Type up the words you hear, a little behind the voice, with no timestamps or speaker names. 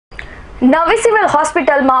નવી સિવિલ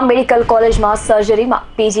હોસ્પિટલમાં મેડિકલ કોલેજમાં સર્જરીમાં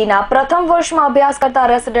પીજીના પ્રથમ વર્ષમાં અભ્યાસ કરતા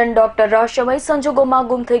રેસિડેન્ટ ડોક્ટર રહસ્યમય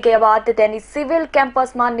સંજોગોમાં ગુમ થઈ ગયા બાદ તેની સિવિલ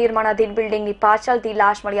કેમ્પસમાં નિર્માણાધીન બિલ્ડિંગની પાછળથી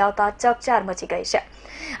લાશ મળી આવતા ચકચાર મચી ગઈ છે।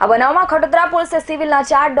 આ બનાવમાં ખડોદરા પોલીસે સિવિલના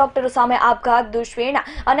 4 ડોક્ટરો સામે આપઘાત, દુષ્પ્રેરણા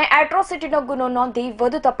અને એટ્રોસિટીનો ગુનો નોંધી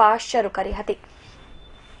વધુ તપાસ શરૂ કરી હતી।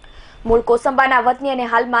 મૂળ કોસંબાના વતની અને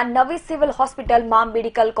હાલમાં નવી સિવિલ હોસ્પિટલમાં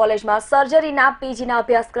મેડિકલ કોલેજમાં સર્જરીના પીજીના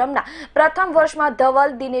અભ્યાસક્રમના પ્રથમ વર્ષમાં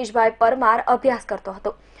ધવલ દિનેશભાઈ પરમાર અભ્યાસ કરતો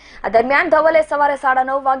હતો। આ દરમિયાન ધવલે સવારે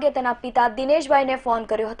 9:30 વાગ્યે તેના પિતા દિનેશભાઈને ફોન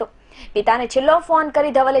કર્યો હતો। પિતાને છેલ્લો ફોન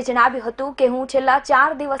કરી ધવલે જણાવ્યું હતું કે હું છેલ્લા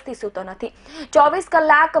 4 દિવસથી સૂતો નથી। 24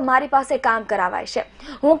 કલાક મારી પાસે કામ કરાવાય છે।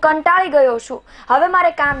 હું કંટાળી ગયો છું। હવે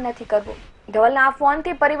મારે કામ નથી કરવું। ધવલના આ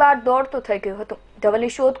ફોનથી પરિવાર દોડતું થઈ ગયું હતું।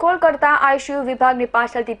 ધવલની શોધખોળ કરતા આઈસીયુ વિભાગની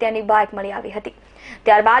પાછળથી તેની બાઇક મળી આવી હતી।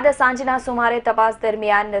 ત્યારબાદ સાંજના સુમારે તપાસ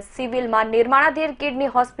દરમિયાન સિવિલમાં નિર્માણાધીન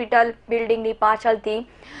કિડની હોસ્પિટલ બિલ્ડિંગની પાછળથી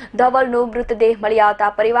ધવલનો મૃતદેહ મળી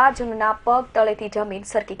આવતા પરિવારજનોના પગ તળેથી જમીન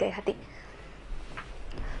સરકી ગઈ હતી।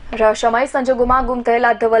 રહસ્યમય સંજોગોમાં ગુમ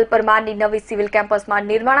થયેલા ધવલ પરમારની નવી સિવિલ કેમ્પસમાં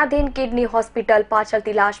નિર્માણાધીન કિડની હોસ્પિટલ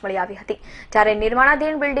પાછળથી લાશ મળી આવી હતી, જ્યારે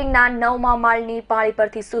નિર્માણાધીન બિલ્ડિંગના 9મા માળની પાળી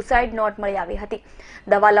પરથી સુસાઇડ નોટ મળી આવી હતી।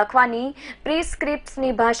 દવા લખવાની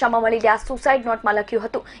પ્રિસ્ક્રિપ્શનની ભાષામાં મળેલી આ સુસાઇડ નોટમાં લખ્યું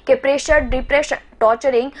હતું કે પ્રેશર, ડિપ્રેશન,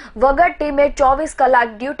 ટોર્ચરિંગ વગર ટીમે 24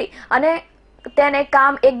 કલાક ડ્યુટી અને તેને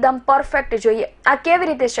કામ એકદમ પરફેક્ટ જોઈએ। આ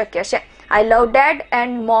કેવી રીતે શક્ય છે? આઈ લવ ડેડ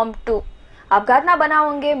એન્ડ મોમ ટુ। આપઘાતના બનાવ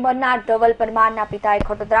અંગે મરનાર ધવલ પરમારના પિતાએ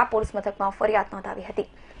ખડોદરા પોલીસ મથકમાં ફરિયાદ નોંધાવી હતી।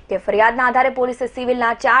 તે ફરિયાદના આધારે પોલીસે સિવિલના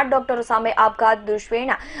 4 ડોક્ટરો સામે આપઘાત,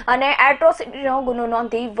 દુષ્પ્રેરણા અને એટ્રોસિટીનો ગુનો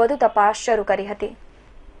નોંધી વધુ તપાસ શરૂ કરી હતી।